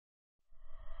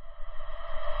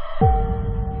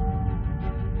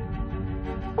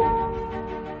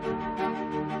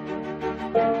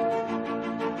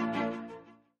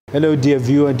Hello, dear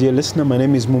viewer, dear listener. My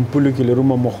name is Mumpulu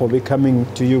Kileruma Mohobe, coming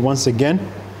to you once again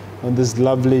on this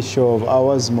lovely show of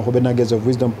ours, Mohobe Nuggets of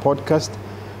Wisdom podcast.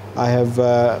 I have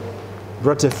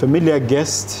brought a familiar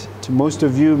guest to most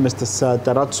of you, Mr.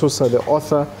 Taratsosa, the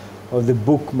author of the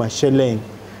book Mashele.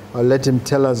 I'll let him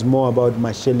tell us more about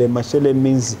Mashele. Mashele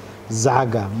means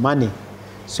zaga, money.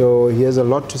 So he has a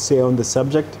lot to say on the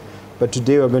subject, but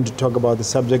today we're going to talk about the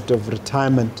subject of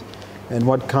retirement and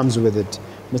what comes with it.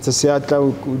 Mr.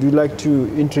 Seatla, would you like to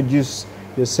introduce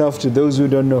yourself to those who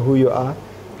don't know who you are?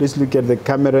 Please look at the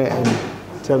camera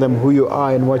and tell them who you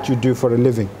are and what you do for a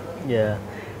living. Yeah,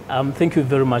 thank you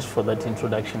very much for that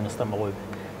introduction, Mr.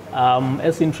 Magobe.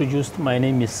 As introduced, my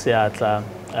name is Seatla.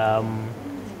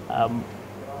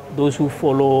 Those who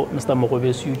follow Mr.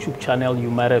 Magobe's YouTube channel,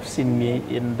 you might have seen me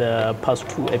in the past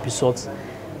 2 episodes.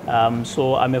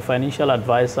 So I'm a financial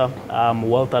advisor,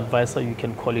 wealth advisor, you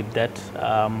can call it that.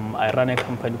 I run a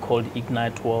company called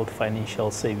Ignite Wealth Financial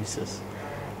Services.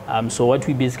 So what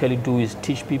we basically do is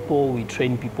teach people, we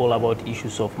train people about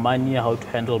issues of money, how to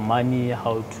handle money,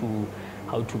 how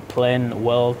to plan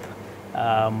wealth,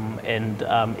 and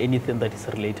anything that is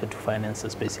related to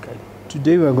finances, basically.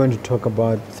 Today we are going to talk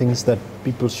about things that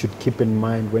people should keep in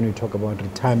mind when we talk about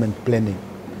retirement planning.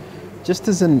 Just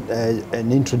as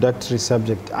an introductory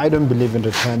subject, I don't believe in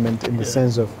retirement in the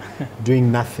sense of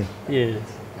doing nothing. Yes.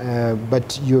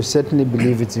 But you certainly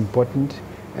believe it's important,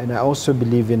 and I also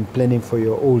believe in planning for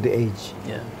your old age.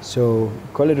 Yeah. So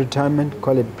call it retirement,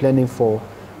 call it planning for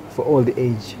old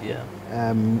age. Yeah.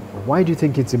 Why do you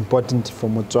think it's important for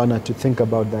Motswana to think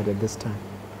about that at this time?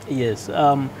 Yes.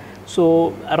 So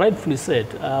rightfully said,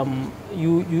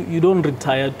 you don't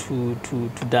retire to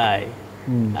die.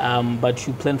 But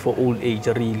you plan for old age,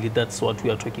 really. That's what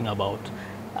we are talking about.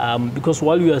 Because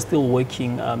while you are still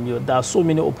working, there are so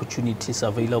many opportunities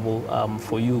available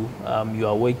for you. You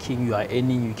are working, you are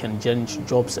earning, you can change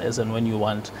jobs as and when you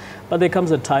want. But there comes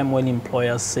a time when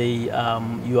employers say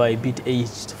you are a bit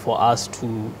aged for us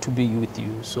to be with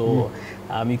you. So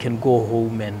you can go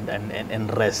home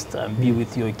and rest, be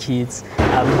with your kids,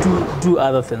 do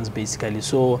other things, basically.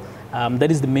 So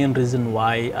that is the main reason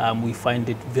why we find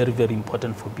it very, very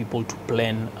important for people to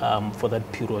plan for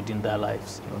that period in their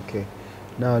lives. Okay.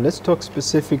 Now let's talk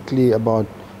specifically about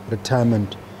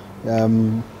retirement.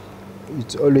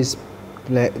 It's always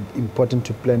important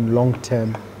to plan long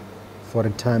term for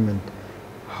retirement.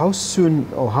 How soon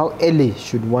or how early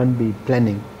should one be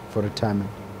planning for retirement?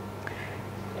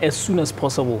 As soon as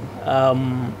possible.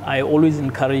 I always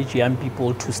encourage young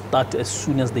people to start as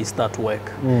soon as they start work.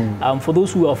 For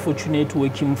those who are fortunate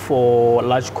working for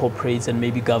large corporates and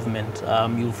maybe government,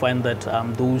 you'll find that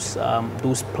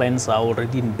those plans are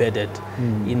already embedded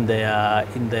in their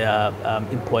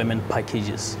employment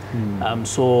packages.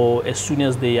 So as soon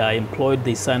as they are employed,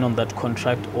 they sign on that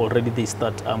contract, already they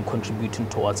start contributing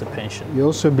towards a pension. You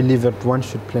also believe that one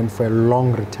should plan for a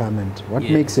long retirement. What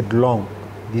makes it long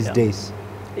these days?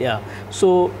 Yeah,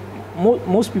 so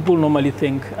most people normally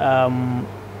think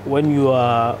when you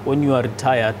are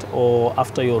retired or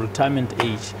after your retirement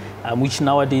age, which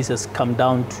nowadays has come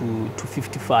down to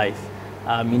 55.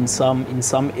 In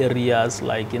some areas,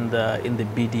 like in the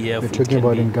BDF. You're talking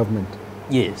about in government.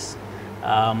 Yes.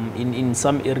 In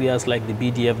some areas like the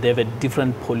BDF, they have a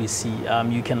different policy.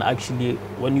 You can actually,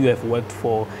 when you have worked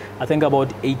for, I think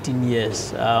about 18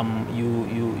 years,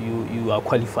 you are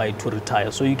qualified to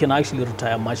retire. So you can actually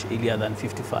retire much earlier than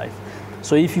 55.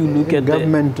 So if you look at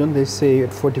government, don't they say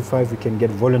at 45 you can get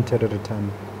voluntary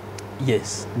retirement?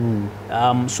 Yes.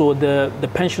 So the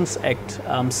Pensions Act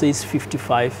says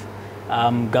 55.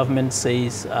 Government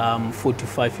says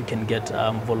 45 you can get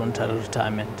voluntary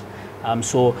retirement.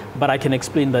 But I can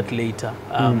explain that later,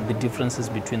 the differences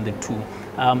between the two.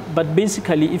 But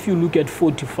basically, if you look at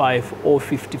 45 or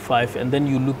 55, and then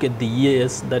you look at the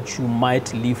years that you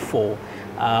might live for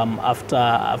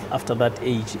after that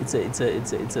age,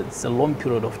 it's a long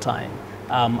period of time.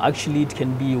 Actually, it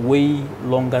can be way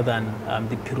longer than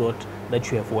the period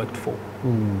that you have worked for.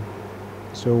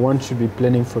 So one should be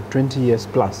planning for 20 years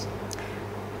plus.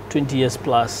 20 years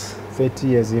plus. 30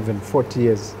 years even, 40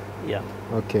 years. Yeah.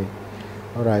 Okay.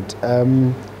 All right.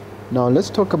 Now let's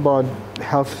talk about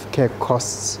healthcare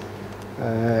costs.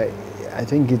 I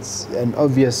think it's an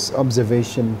obvious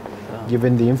observation,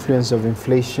 given the influence of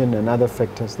inflation and other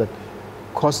factors, that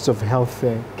costs of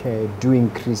healthcare do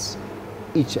increase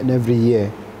each and every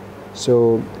year.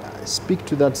 So speak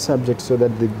to that subject so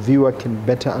that the viewer can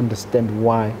better understand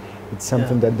why it's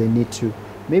something that they need to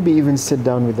maybe even sit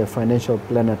down with a financial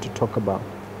planner to talk about.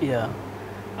 Yeah.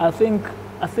 I think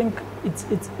I think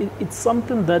it's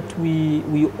something that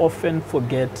we often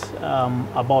forget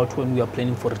about when we are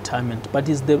planning for retirement, but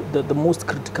it's the most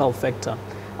critical factor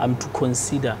to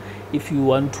consider if you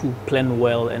want to plan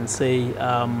well and say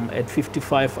at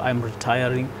 55 I'm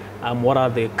retiring. What are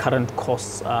the current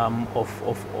costs of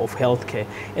healthcare?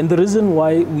 And the reason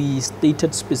why we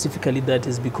stated specifically that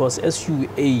is because as you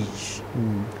age,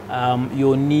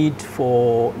 your need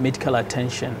for medical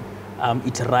attention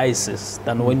it rises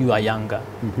than when you are younger.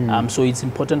 So it's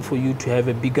important for you to have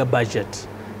a bigger budget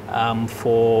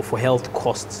for health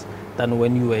costs than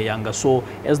when you were younger. So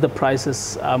as the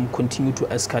prices continue to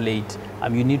escalate,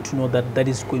 you need to know that that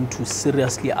is going to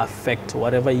seriously affect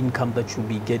whatever income that you'll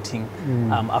be getting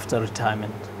after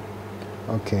retirement.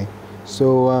 Okay,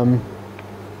 so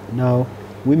now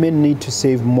women need to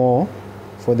save more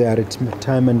for their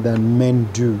retirement than men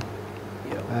do.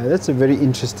 Yeah. That's a very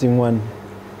interesting one.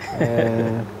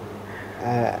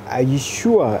 Are you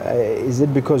sure? Is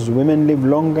it because women live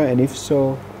longer, and if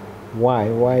so, why?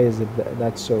 Why is it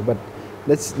that so? But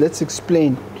let's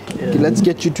explain. Yeah. Let's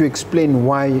get you to explain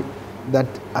why that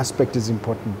aspect is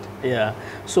important. Yeah.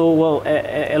 So well,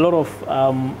 a lot of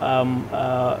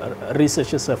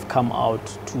researchers have come out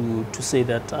to say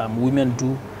that women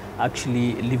do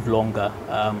actually live longer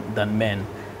than men.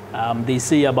 They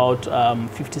say about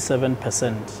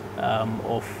 57%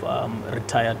 of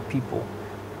retired people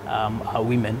are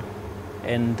women,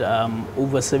 and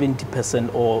over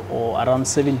 70% or around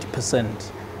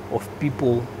 70% of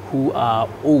people who are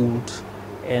old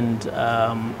and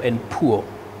poor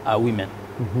are women.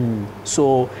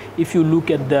 So if you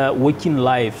look at the working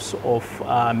lives of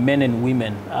men and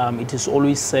women, it is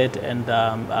always said, and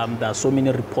there are so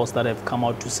many reports that have come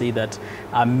out to say that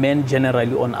men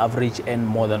generally on average earn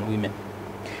more than women.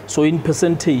 So in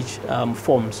percentage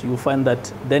forms, you'll find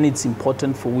that then it's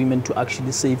important for women to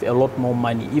actually save a lot more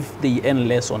money. If they earn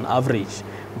less on average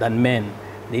than men,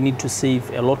 they need to save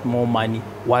a lot more money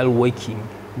while working,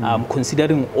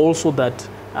 considering also that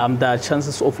the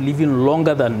chances of living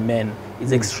longer than men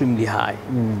is extremely high.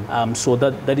 So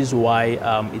that is why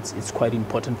it's quite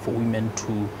important for women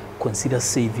to consider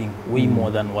saving way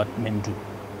more than what men do.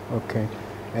 Okay.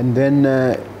 And then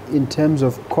in terms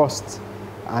of costs,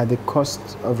 are the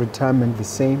costs of retirement the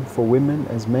same for women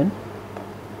as men?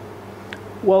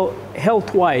 Well,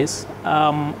 health-wise,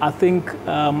 I think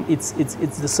it's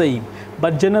the same.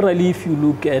 But generally, if you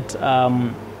look at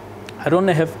I don't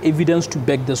have evidence to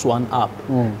back this one up,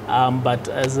 but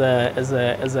as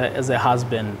a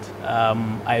husband,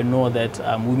 I know that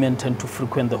women tend to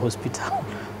frequent the hospital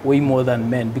way more than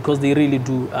men because they really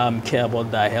do care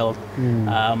about their health. Men,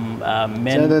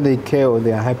 it's either they care or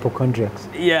they are hypochondriacs.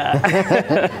 Yeah.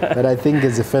 But I think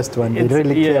it's the first one. They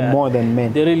really care more than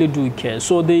men. They really do care.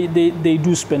 So they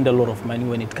do spend a lot of money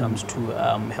when it comes to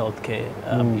healthcare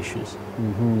issues.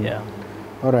 Yeah.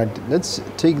 All right, let's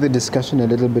take the discussion a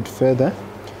little bit further.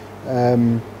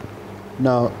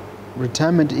 Now,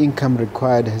 retirement income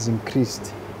required has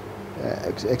increased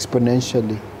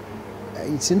exponentially.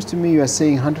 It seems to me you are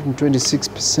saying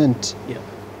 126%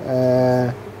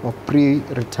 of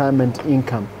pre-retirement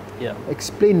income. Yeah.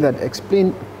 Explain that.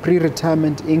 Explain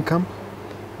pre-retirement income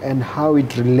and how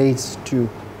it relates to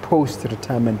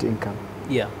post-retirement income.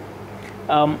 Yeah.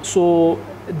 So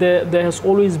there has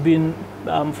always been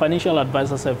financial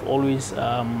advisors have always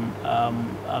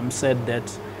said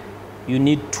that you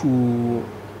need to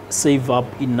save up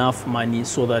enough money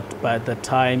so that by the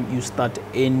time you start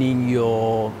earning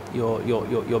your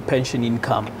pension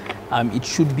income, it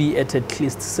should be at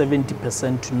least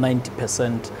 70% to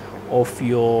 90%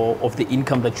 of the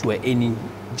income that you were earning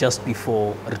just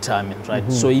before retirement,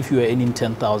 right? So if you are earning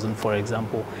 10,000, for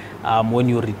example, when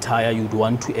you retire, you'd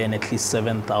want to earn at least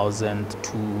 7,000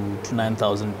 to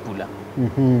 9,000 pula.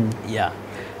 Yeah.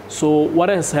 So what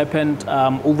has happened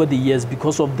over the years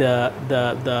because of the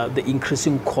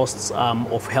increasing costs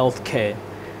of healthcare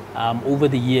over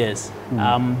the years,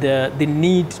 the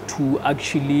need to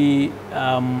actually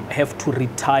have to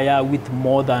retire with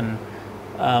more than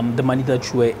the money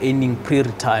that you were earning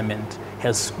pre-retirement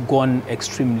has gone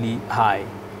extremely high,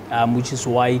 which is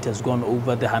why it has gone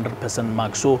over the 100%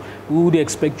 mark. So we would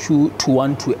expect you to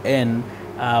want to earn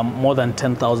more than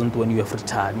 10,000 when you have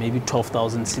retired, maybe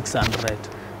 12,600,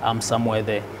 somewhere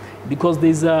there. Because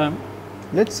there's a...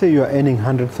 Let's say you are earning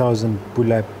 100,000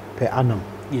 pula per annum.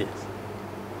 Yes.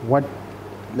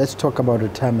 Let's talk about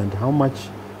retirement. How much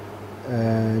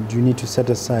do you need to set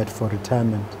aside for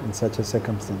retirement in such a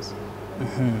circumstance?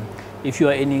 If you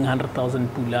are earning 100,000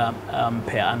 pula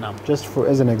per annum. Just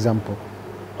as an example.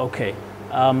 Okay.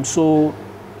 So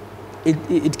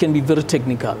it can be very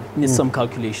technical, it needs some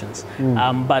calculations.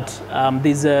 But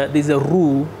there's a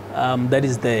rule that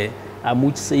is there,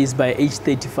 which says by age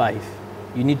 35,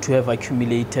 you need to have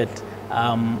accumulated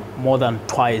more than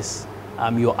twice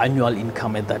your annual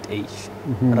income at that age,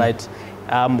 right?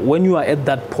 When you are at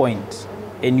that point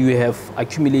and you have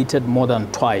accumulated more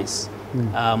than twice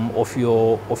of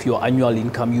your annual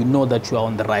income, you know that you are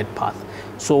on the right path.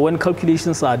 So when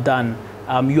calculations are done,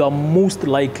 you are most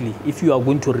likely, if you are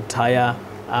going to retire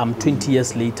 20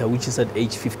 years later, which is at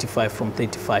age 55 from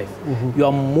 35, you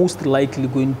are most likely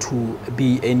going to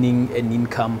be earning an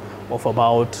income of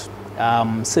about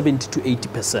 70 to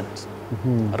 80%,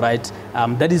 right?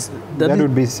 That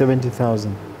would be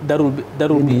 70,000. That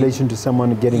will in be relation to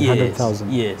someone getting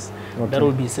 100,000. Yes, okay. That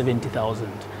will be 70,000.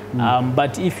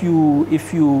 But if you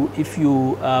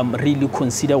really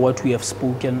consider what we have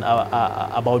spoken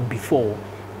about before,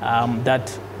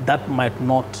 that might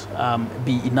not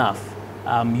be enough.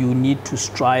 You need to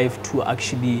strive to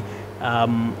actually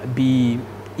be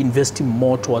investing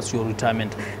more towards your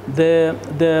retirement. The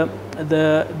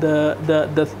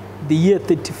year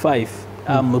 35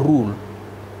 rule,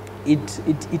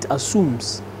 it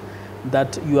assumes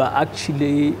that you are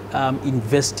actually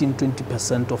investing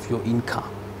 20% of your income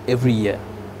every year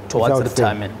towards without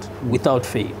retirement without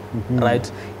fail,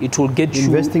 right? It will get you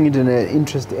investing it in an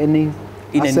interest earning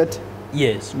asset.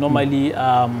 Yes, normally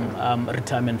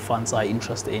retirement funds are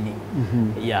interest earning.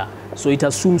 Yeah, so it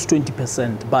assumes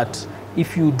 20%, but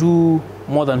if you do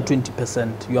more than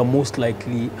 20%, you are most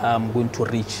likely going to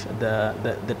reach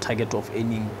the target of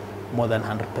earning more than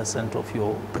 100% of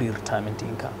your pre-retirement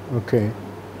income. Okay.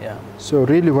 Yeah. So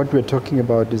really what we're talking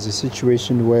about is a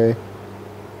situation where,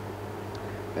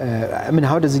 I mean,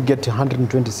 how does it get to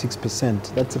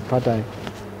 126%? That's the part I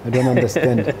don't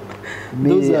understand.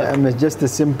 Me, I'm just a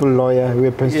simple lawyer who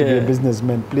happens to be a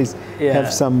businessman. Please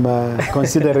have some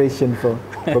consideration for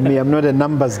me. I'm not a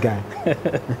numbers guy.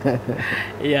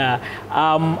 Yeah,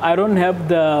 I don't have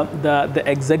the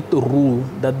exact rule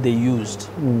that they used,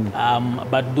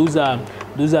 but those are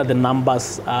the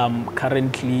numbers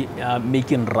currently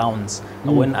making rounds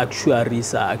when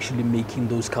actuaries are actually making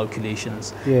those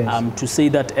calculations. Yes. To say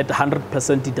that at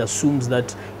 100% it assumes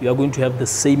that you are going to have the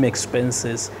same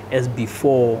expenses as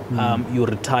before you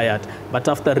retired, but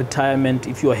after retirement,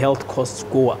 if your health costs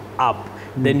go up,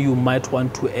 then you might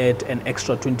want to add an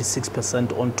extra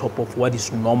 26% on top of what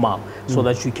is normal so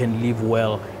that you can live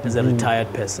well as a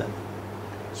retired person.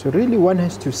 So really one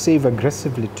has to save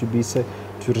aggressively to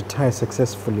retire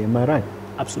successfully, am I right?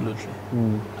 Absolutely.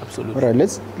 Absolutely. All right,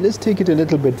 let's take it a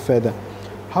little bit further.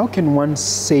 How can one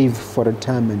save for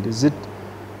retirement? Is it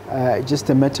just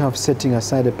a matter of setting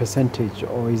aside a percentage,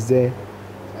 or is there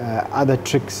other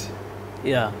tricks?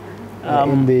 Yeah.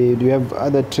 Do you have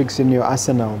other tricks in your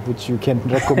arsenal which you can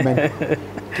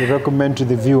recommend to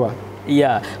the viewer?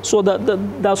 Yeah, so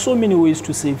there are so many ways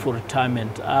to save for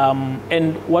retirement.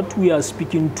 And what we are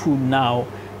speaking to now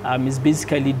is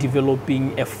basically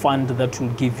developing a fund that will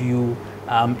give you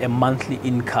a monthly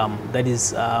income that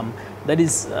is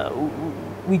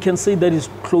we can say that is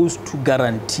close to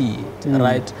guaranteed,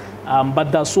 right?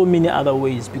 But there are so many other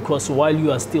ways, because while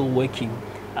you are still working,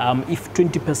 if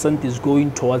 20% is going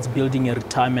towards building a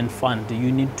retirement fund,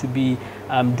 you need to be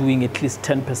doing at least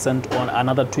 10% on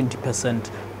another 20%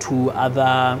 to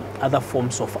other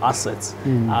forms of assets,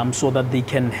 so that they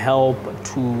can help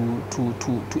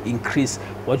to increase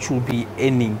what you'll be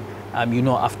earning,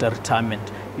 after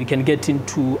retirement. You can get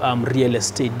into real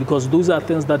estate, because those are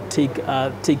things that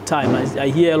take time. I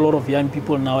hear a lot of young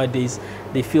people nowadays,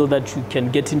 they feel that you can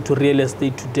get into real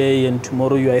estate today and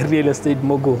tomorrow you are a real estate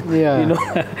mogul.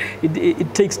 Yeah.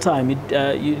 It takes time.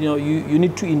 You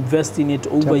need to invest in it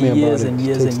over years and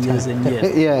years and years and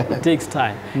years. Yeah. It takes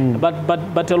time.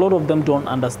 But a lot of them don't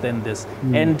understand this.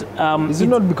 And is it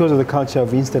not because of the culture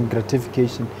of instant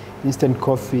gratification, instant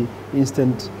coffee,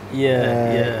 instant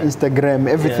Instagram,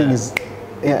 everything is...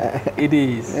 Yeah. It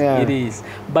is. Yeah. It is.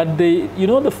 But the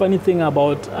funny thing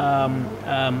about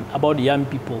young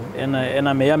people, and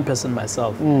I'm a young person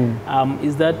myself,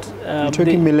 is that you're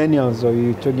talking millennials, or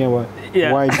you're talking about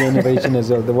Y generation as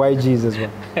well, the YGs as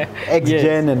well,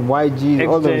 X-Gen and YG,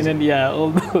 all those. All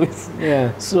those.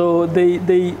 Yeah. So they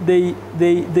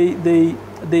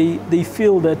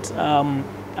feel that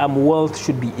wealth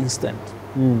should be instant.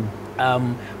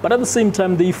 But at the same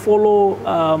time, they follow,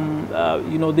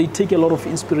 they take a lot of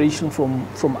inspiration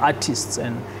from artists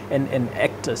and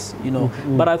actors,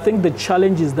 But I think the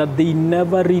challenge is that they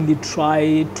never really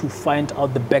try to find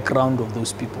out the background of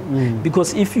those people.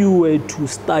 Because if you were to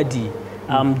study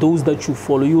those that you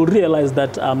follow, you will realize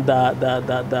that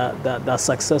the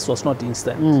success was not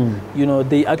instant. You know,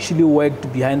 they actually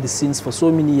worked behind the scenes for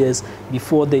so many years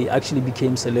before they actually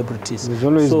became celebrities. There's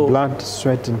always blood,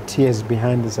 sweat, and tears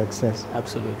behind the success.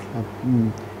 Absolutely.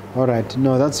 All right,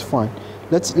 no, that's fine.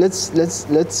 Let's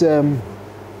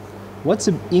what's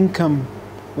the income?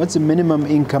 What's the minimum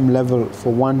income level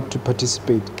for one to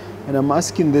participate? And I'm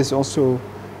asking this also,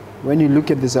 when you look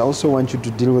at this, I also want you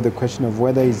to deal with the question of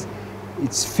whether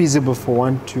it's feasible for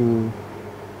one to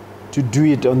do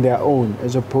it on their own,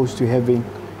 as opposed to having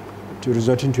to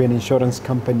resorting to an insurance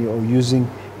company or using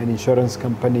an insurance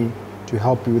company to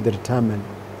help you with the retirement.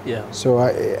 Yeah. So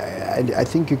I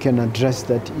think you can address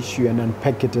that issue and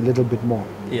unpack it a little bit more.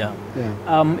 Yeah. Yeah.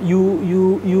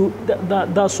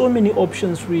 There are so many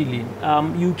options really.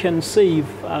 You can save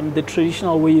the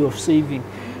traditional way of saving,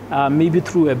 maybe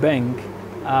through a bank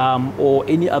or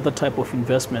any other type of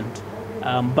investment.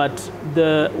 But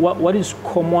what is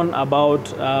common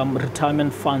about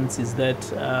retirement funds is that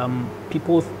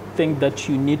people think that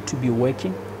you need to be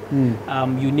working.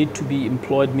 You need to be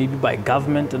employed maybe by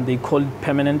government, and they call it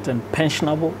permanent and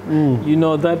pensionable. You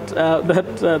know, that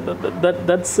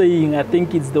saying, I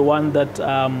think it's the one that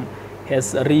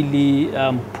has really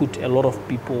put a lot of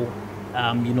people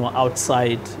you know,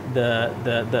 outside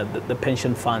the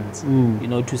pension funds, you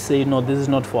know, to say, no, this is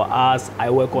not for us. I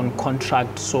work on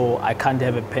contract, so I can't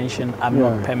have a pension. I'm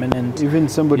not permanent. Even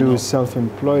somebody who's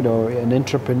self-employed or an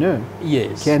entrepreneur,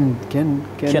 yes, can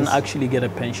actually get a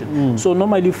pension. So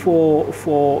normally,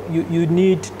 for you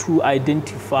need to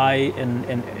identify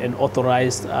an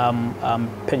authorized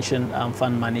pension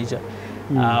fund manager.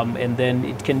 And then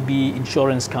it can be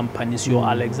insurance companies, your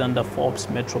Alexander Forbes,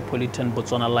 Metropolitan,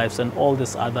 Botswana Lives, and all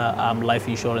these other life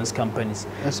insurance companies.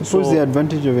 I suppose the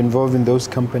advantage of involving those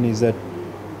companies that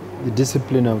the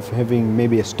discipline of having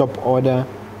maybe a stop order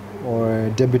or a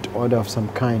debit order of some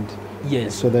kind.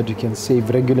 Yes. So that you can save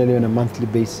regularly on a monthly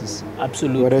basis.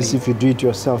 Absolutely. Whereas if you do it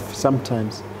yourself,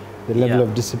 sometimes the level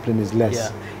of discipline is less.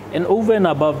 Yeah. And over and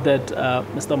above that,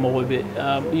 Mr. Mogobe,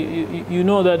 you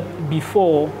know that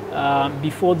before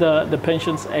the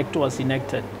Pensions Act was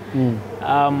enacted,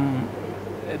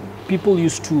 people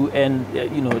used to, and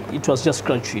you know, it was just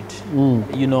gratuity,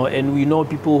 you know, and we know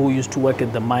people who used to work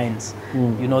at the mines,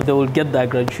 you know, they will get their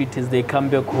gratuities, they come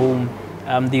back home,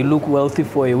 they look wealthy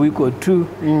for a week or two,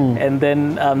 and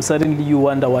then suddenly you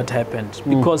wonder what happened,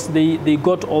 because they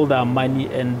got all their money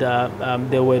and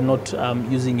they were not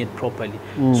using it properly.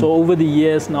 So over the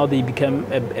years now they became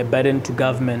a burden to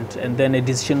government, and then a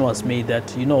decision was made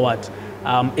that, you know what,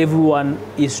 everyone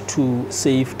is to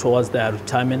save towards their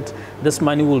retirement. This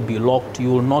money will be locked.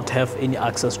 You will not have any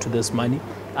access to this money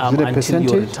until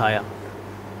you retire.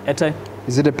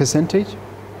 Is it a percentage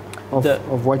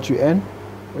of what you earn?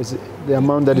 Or is it the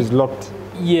amount that is locked?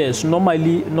 Yes,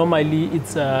 normally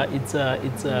it's a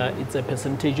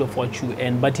percentage of what you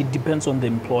earn, but it depends on the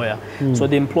employer. So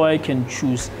the employer can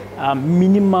choose.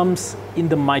 Minimums in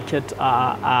the market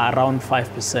are around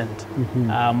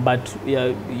 5%, but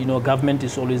you know, government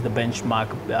is always the benchmark.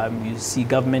 You see,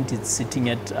 government is sitting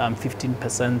at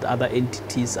 15%. Other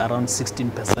entities around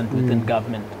 16% within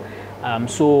government.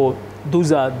 So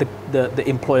those are the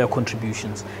employer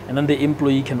contributions. And then the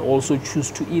employee can also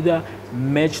choose to either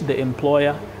match the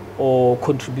employer or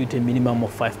contribute a minimum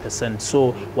of 5%.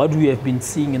 So what we have been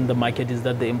seeing in the market is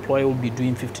that the employer will be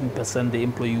doing 15%, the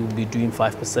employee will be doing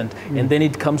 5%. And then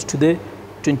it comes to the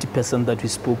 20% that we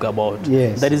spoke about.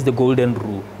 Yes. That is the golden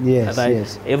rule. Yes, right?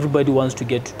 yes. Everybody wants to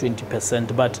get to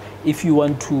 20%, but if you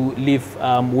want to live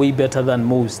way better than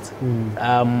most,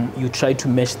 you try to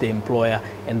match the employer,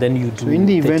 and then you do. So in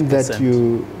the event 30%. that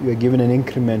you are given an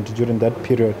increment during that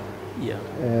period,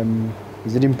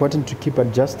 is it important to keep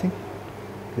adjusting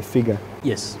the figure?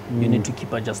 Yes, you need to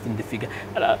keep adjusting the figure.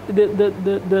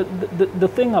 The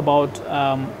thing about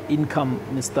income,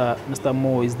 Mr.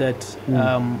 Mo, is that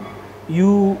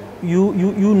you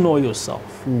know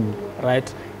yourself,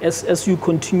 right? As you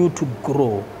continue to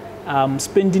grow,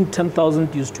 spending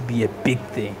 10,000 used to be a big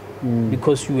thing.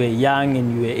 Because you were young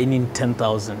and you were earning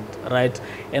 10,000, right?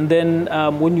 And then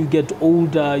when you get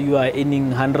older, you are earning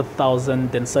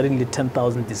 100,000, then suddenly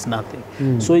 10,000 is nothing.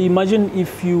 So imagine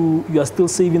if you are still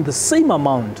saving the same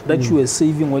amount that you were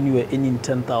saving when you were earning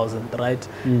 10,000, right?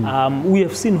 We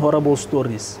have seen horrible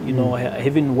stories, you know,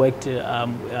 having worked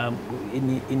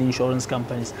in insurance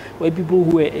companies, where people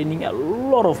who were earning a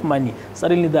lot of money,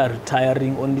 suddenly they are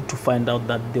retiring only to find out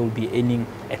that they will be earning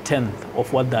a tenth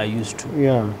of what they are used to.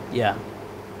 Yeah.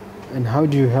 And how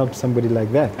do you help somebody like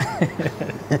that?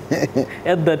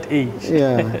 At that age.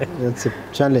 Yeah, that's a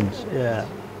challenge. Yeah.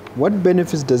 What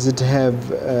benefits does it have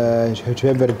to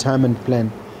have a retirement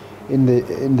plan in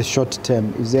the short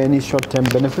term? Is there any short-term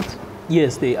benefits?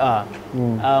 Yes, they are.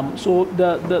 So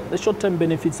the short-term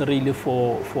benefits really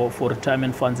for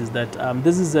retirement funds is that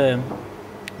this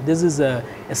is a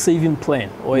saving plan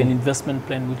or an investment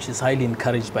plan which is highly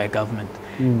encouraged by government.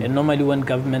 And normally when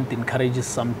government encourages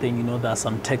something, you know, there are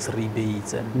some tax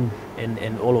rebates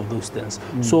and all of those things.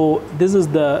 So this is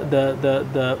the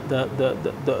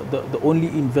only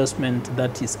investment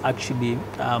that is actually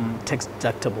tax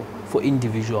deductible for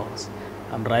individuals.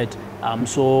 Right?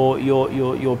 So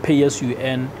your pay as you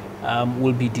earn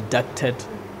will be deducted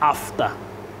after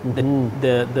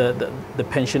the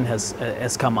pension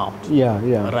has come out.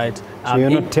 Yeah. Right. So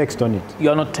you're not taxed on it. You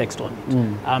are not taxed on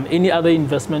it. Any other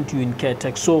investment you incur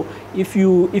tax. So if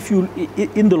you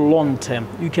in the long term,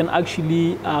 you can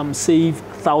actually save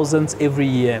thousands every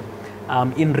year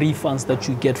in refunds that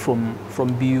you get from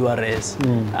BURS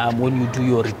when you do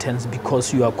your returns,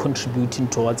 because you are contributing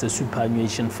towards a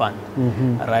superannuation fund,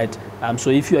 right? So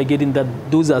if you are getting that,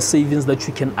 those are savings that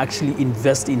you can actually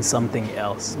invest in something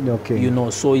else. Okay. You know,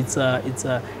 so it's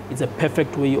a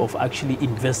perfect way of actually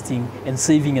investing and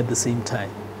saving at the same time.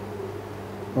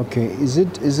 Okay. Is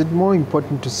it more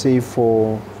important to save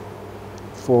for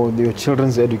your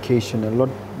children's education?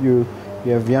 You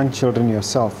have young children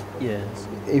yourself. Yes.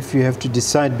 If you have to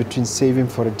decide between saving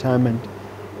for retirement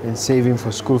and saving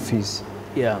for school fees,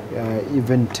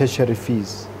 even tertiary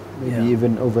fees, maybe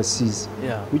even overseas,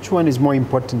 which one is more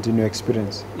important in your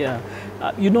experience?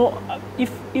 You know,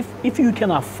 if you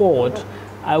can afford,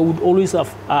 I would always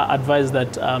advise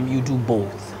that you do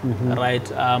both,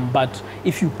 right? But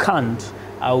if you can't,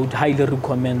 I would highly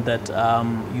recommend that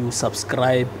you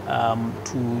subscribe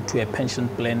to a pension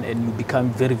plan and you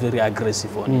become very, very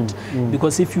aggressive on it.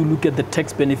 Because if you look at the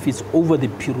tax benefits over the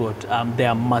period, they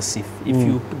are massive.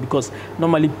 Because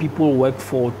normally people work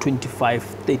for 25,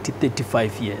 30,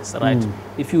 35 years, right?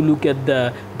 If you look at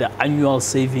the annual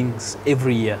savings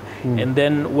every year, and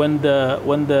then when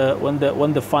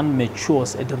the fund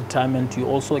matures at retirement, you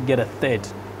also get a third,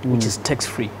 which is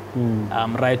tax-free,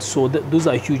 right? So those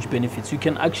are huge benefits. You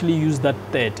can actually use that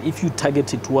third, if you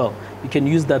target it well, you can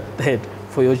use that third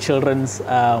for your children's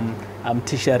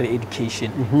tertiary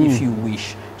education, if you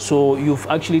wish. So you've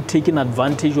actually taken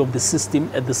advantage of the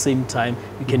system at the same time.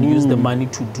 You can use the money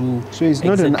to do. So it's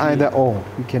not an either or.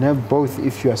 You can have both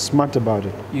if you are smart about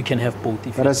it. You can have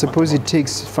both. But I suppose it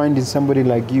takes finding somebody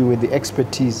like you with the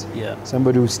expertise,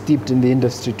 somebody who's steeped in the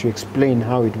industry to explain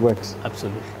how it works.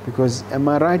 Absolutely. Because am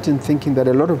I right in thinking that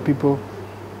a lot of people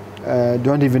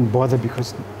don't even bother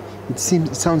because it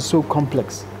sounds so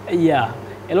complex? Yeah,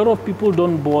 a lot of people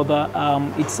don't bother.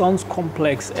 It sounds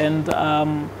complex, and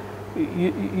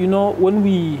you know, when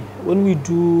we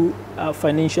do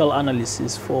financial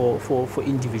analysis for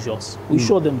individuals, we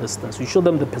show them the stats, we show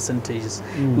them the percentages,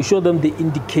 we show them the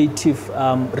indicative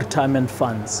retirement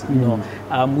funds. You know,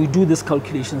 we do these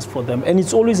calculations for them, and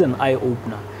it's always an eye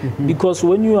opener, because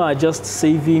when you are just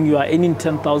saving, you are earning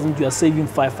 10,000, you are saving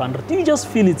 500, you just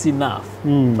feel it's enough,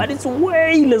 but it's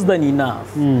way less than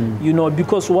enough. You know,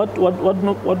 because what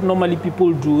normally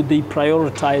people do, they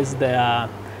prioritize their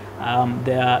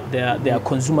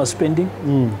consumer spending,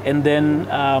 and then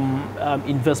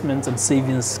investments and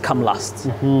savings come last.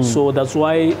 So that's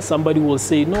why somebody will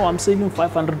say, no, I'm saving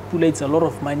 500 Pula, it's a lot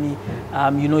of money.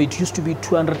 You know, it used to be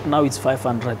 200, now it's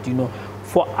 500. You know,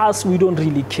 for us, we don't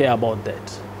really care about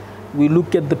that. We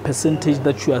look at the percentage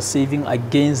that you are saving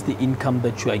against the income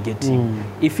that you are getting.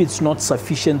 If it's not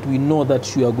sufficient, we know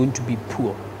that you are going to be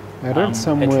poor. I read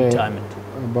somewhere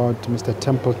about Mr.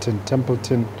 Templeton.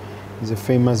 Templeton is a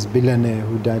famous billionaire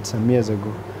who died some years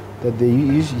ago, that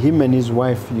him and his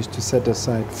wife used to set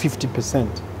aside 50%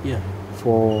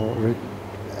 for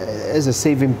as a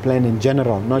saving plan in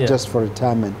general, not just for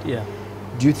retirement.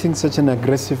 Do you think such an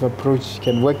aggressive approach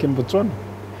can work in Botswana?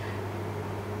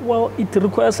 Well, it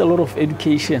requires a lot of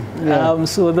education.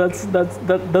 So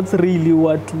that's really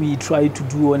what we try to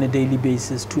do on a daily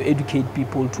basis, to educate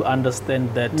people to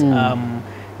understand that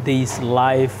there is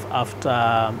life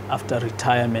after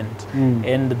retirement,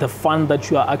 and the fund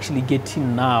that you are actually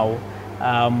getting now,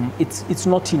 it's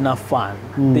not enough fun.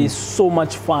 There is so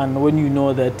much fun when you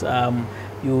know that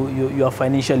you are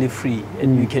financially free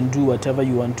and you can do whatever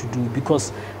you want to do.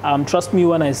 Because trust me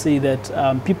when I say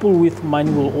that people with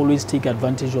money will always take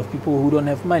advantage of people who don't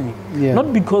have money.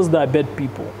 Not because they are bad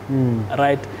people,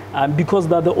 right? Because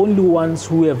they're the only ones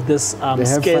who have this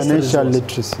scarce financial resource.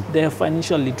 literacy. They have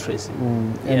financial literacy.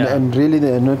 And really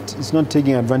it's not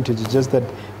taking advantage, it's just that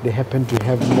they happen to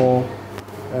have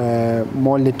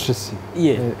more literacy.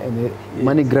 And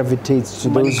money gravitates to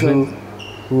those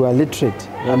who are literate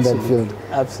in that field.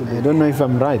 Absolutely. I don't know if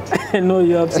I'm right. No,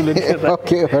 you're absolutely right.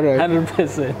 Okay, all right.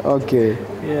 100%. Okay.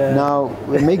 Yeah. Now,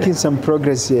 we're making some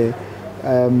progress here.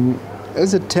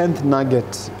 As a 10th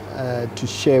nugget to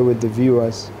share with the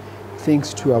viewers,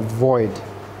 things to avoid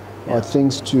or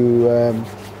things to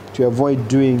avoid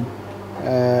doing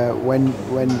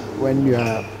when you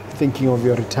are thinking of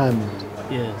your retirement.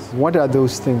 Yes. What are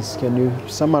those things? Can you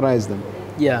summarize them?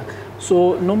 Yeah.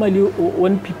 So normally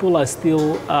when people are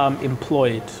still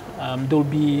employed, they'll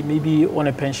be maybe on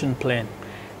a pension plan.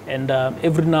 And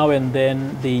every now and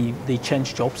then they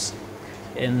change jobs.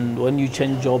 And when you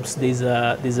change jobs, there's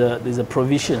a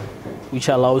provision which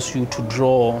allows you to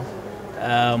draw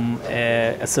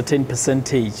a certain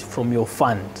percentage from your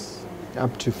fund.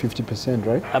 Up to 50%,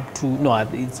 right? Up to no,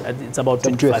 it's about 25%.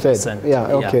 Up to a third. Yeah,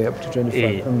 okay, up to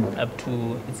 25. Up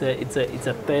to it's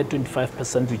a third,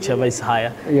 25%, whichever is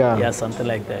higher. Yeah, something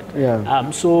like that.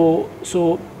 Yeah. So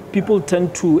people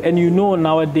tend to, and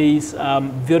nowadays,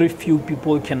 very few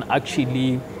people can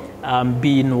actually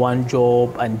be in one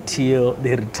job until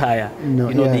they retire.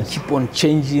 They keep on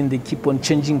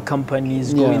changing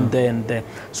companies, going there and there.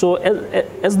 So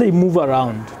as they move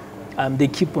around, they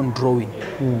keep on drawing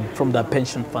from the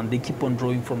pension fund. They keep on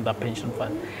drawing from the pension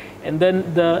fund. And then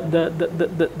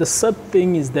the sad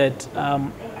thing is that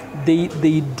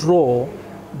they draw,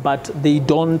 but they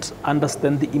don't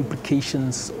understand the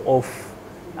implications of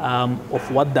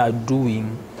what they're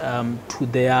doing to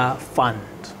their fund,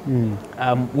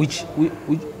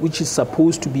 which is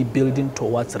supposed to be building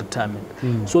towards retirement.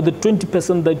 So the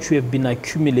 20% that you have been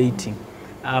accumulating,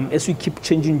 as you keep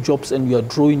changing jobs and you are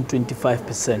drawing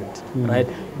 25%, right?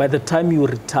 By the time you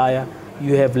retire,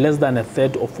 you have less than a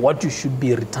third of what you should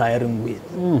be retiring with.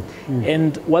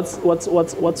 And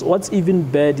what's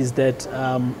even bad is that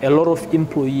a lot of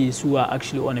employees who are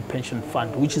actually on a pension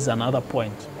fund, which is another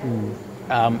point,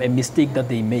 a mistake that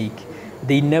they make,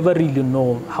 they never really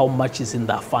know how much is in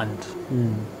that fund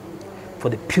for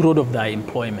the period of their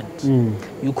employment.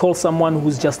 You call someone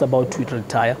who's just about to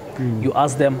retire, you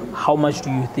ask them, how much do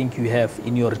you think you have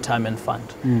in your retirement fund?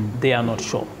 They are not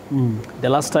sure. The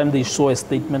last time they saw a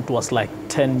statement was like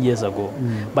 10 years ago.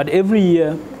 But every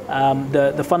year,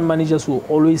 the fund managers will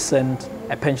always send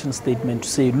a pension statement to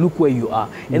say, look where you are.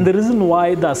 And the reason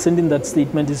why they're sending that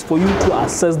statement is for you to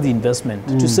assess the investment,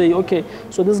 to say, okay,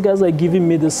 so these guys are giving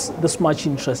me this much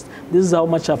interest. This is how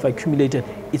much I've accumulated.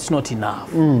 It's not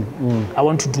enough. I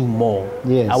want to do more.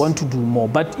 Yes. I want to do more.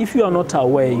 But if you are not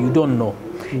aware, you don't know.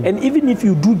 And even if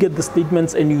you do get the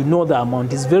statements and you know the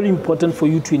amount, it's very important for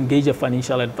you to engage a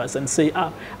financial advisor and say,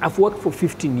 I've worked for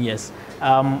 15 years.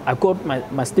 I got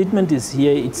my statement is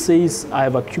here. It says I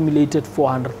have accumulated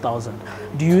 400,000.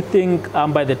 Do you think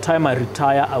by the time I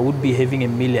retire, I would be having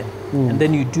 $1 million? And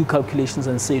then you do calculations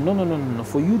and say, no.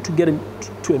 For you to get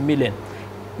to $1 million,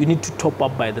 you need to top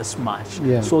up by this much.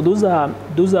 Yeah. So those are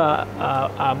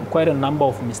quite a number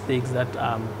of mistakes that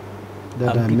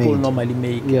people normally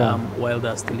make while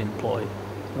they're still employed.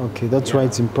 Okay, that's why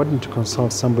it's important to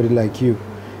consult somebody like you.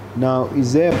 Now,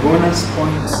 is there a bonus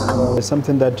point or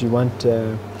something that you want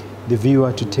the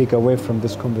viewer to take away from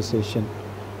this conversation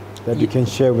that you can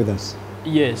share with us?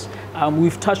 Yes,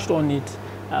 we've touched on it,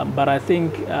 but I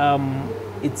think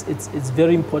it's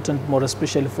very important, more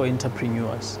especially for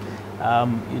entrepreneurs.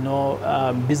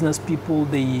 Business people,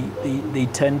 they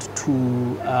tend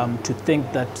to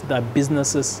think that their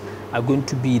businesses are going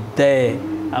to be there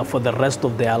for the rest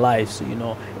of their lives.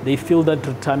 They feel that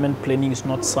retirement planning is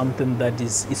not something that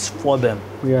is for them.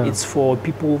 Yeah. It's for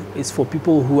people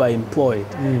who are employed.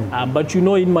 But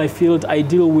in my field, I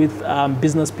deal with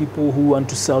business people who want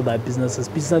to sell their businesses,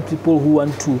 business people who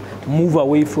want to move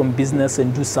away from business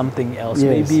and do something else.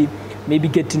 Yes. Maybe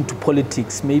get into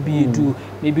politics, maybe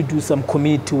do some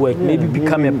community work, maybe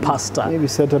become a pastor. Maybe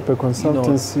set up a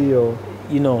consultancy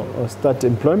or start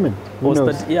employment.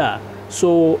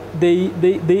 So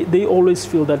they always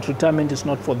feel that retirement is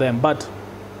not for them. But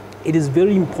it is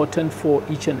very important for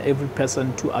each and every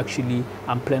person to actually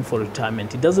plan for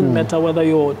retirement. It doesn't matter whether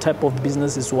your type of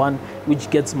business is one which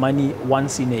gets money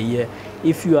once in a year.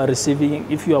 If you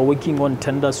are working on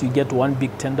tenders, you get one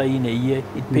big tender in a year,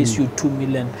 it pays you 2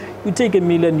 million. You take $1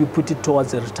 million, you put it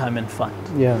towards a retirement fund.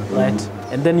 Yeah. Right?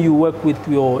 And then you work with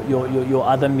your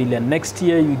other $1 million. Next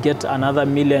year you get another $1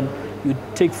 million. You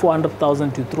take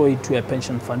 400,000 to throw it to a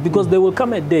pension fund, because there will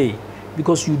come a day,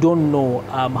 because you don't know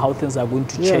how things are going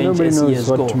to change as years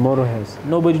go. Nobody knows what tomorrow has.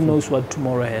 Nobody knows what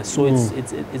tomorrow has. So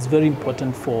it's very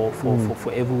important for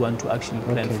everyone to actually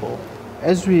plan for.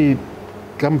 As we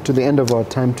come to the end of our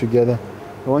time together,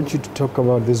 I want you to talk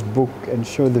about this book and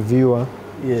show the viewer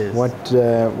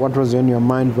what was on your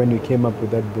mind when you came up with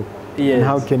that book. Yes. and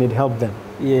how can it help them?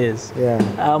 Yes. Yeah.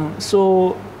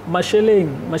 So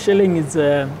Masheleng is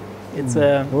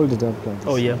a Hold it up, guys.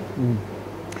 oh yeah.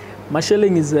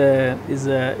 Masheleng is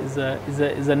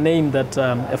a name that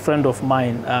a friend of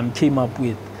mine came up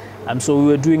with. So we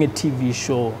were doing a TV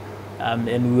show,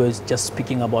 and we were just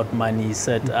speaking about money. He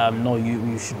said, "No,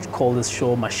 you should call this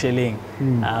show Masheleng,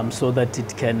 so that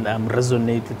it can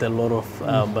resonate with a lot of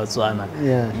Botswana."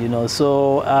 Yeah. You know.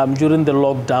 So during the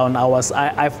lockdown,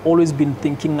 I've always been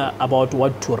thinking about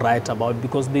what to write about,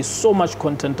 because there's so much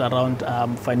content around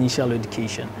financial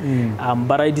education.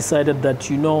 But I decided that,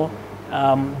 you know,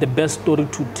 the best story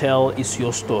to tell is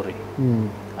your story.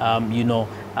 You know,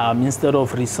 instead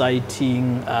of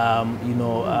reciting, you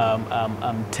know,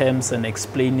 terms and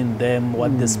explaining them,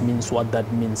 what this means, what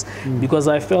that means, because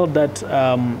I felt that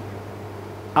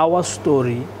our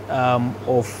story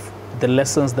of the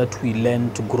lessons that we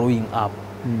learned growing up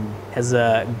has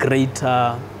a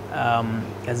greater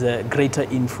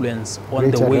influence on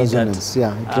Greater the way resonance. that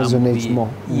Yeah, it resonates more.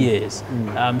 Yes.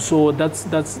 So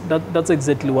that's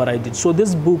exactly what I did. So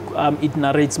this book, it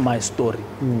narrates my story.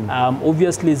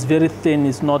 Obviously, it's very thin.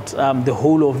 It's not the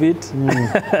whole of it,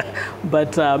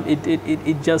 but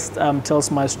it just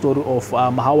tells my story of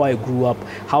how I grew up,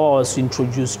 how I was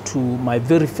introduced to my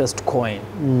very first coin,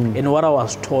 and what I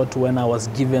was taught when I was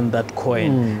given that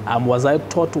coin. Was I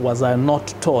taught? Was I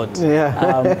not taught?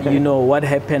 Yeah. You know, what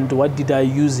happened? What did I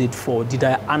use it for? Did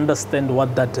I understand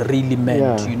what that really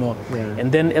meant? Yeah. You know, Yeah.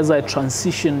 and then as I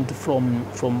transitioned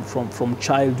from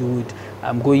childhood,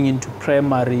 I'm going into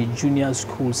primary, junior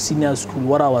school, senior school,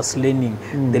 what I was learning,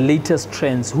 the latest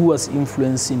trends, who was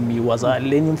influencing me? Was I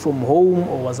learning from home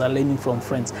or was I learning from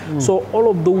friends? So all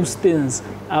of those things,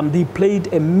 they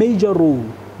played a major role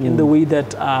in the way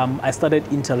that I started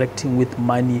interacting with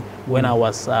money when I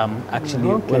was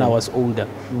when I was older.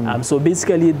 So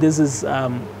basically, this is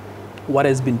what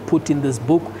has been put in this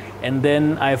book, and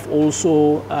then I've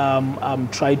also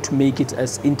tried to make it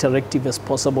as interactive as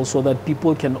possible, so that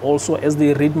people can also, as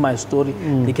they read my story,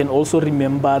 they can also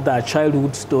remember their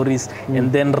childhood stories,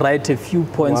 and then write a few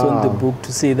points on the book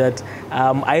to say that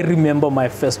I remember my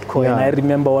first coin, I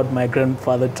remember what my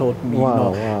grandfather taught me. You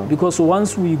know? Because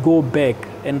once we go back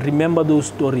and remember those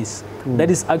stories, that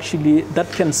is actually,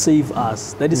 that can save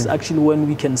us. That is actually when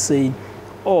we can say,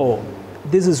 oh,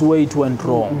 this is where it went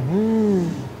wrong.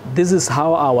 This is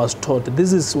how I was taught.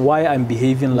 This is why I'm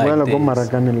behaving like this.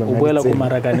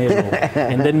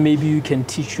 And then maybe you can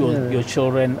teach your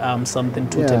children something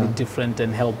totally different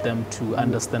and help them to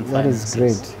understand finances. That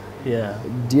is great. Yeah.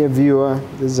 Dear viewer,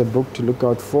 this is a book to look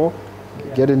out for.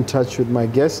 Get in touch with my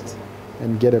guest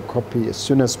and get a copy as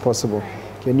soon as possible.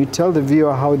 Can you tell the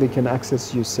viewer how they can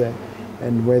access you, sir,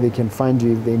 and where they can find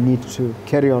you if they need to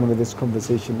carry on with this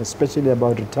conversation, especially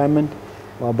about retirement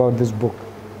or about this book?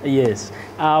 Yes.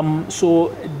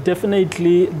 So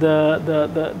definitely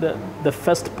the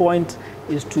first point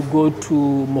is to go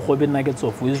to Mokgobe Nuggets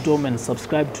of Wisdom and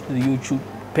subscribe to the YouTube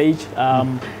page.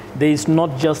 There is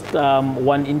not just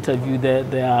one interview there.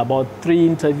 There are about 3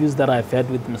 interviews that I've had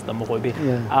with Mr.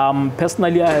 Mokgobe.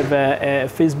 Personally, I have a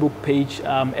Facebook page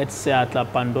at Seatla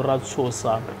Pandora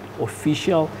Tsosa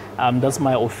Official. That's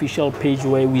my official page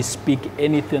where we speak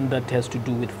anything that has to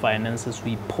do with finances.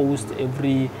 We post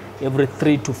every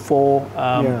 3 to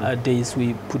 4 days.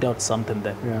 We put out something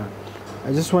there. Yeah.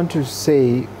 I just want to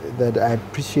say that I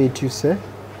appreciate you, sir.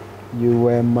 You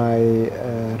were my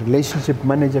relationship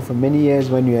manager for many years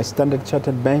when you were at Standard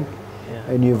Chartered Bank,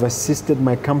 and you've assisted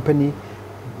my company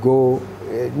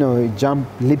jump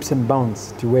leaps and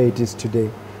bounds to where it is today.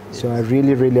 So I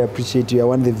really, really appreciate you. I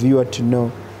want the viewer to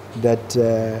know that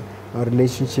our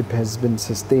relationship has been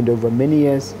sustained over many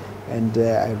years, and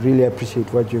I really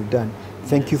appreciate what you've done.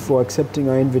 Thank you for accepting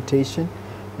our invitation.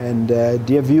 And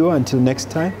dear viewer, until next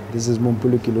time, this is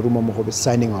Mumpuluki Luruma Mokgobe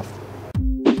signing off.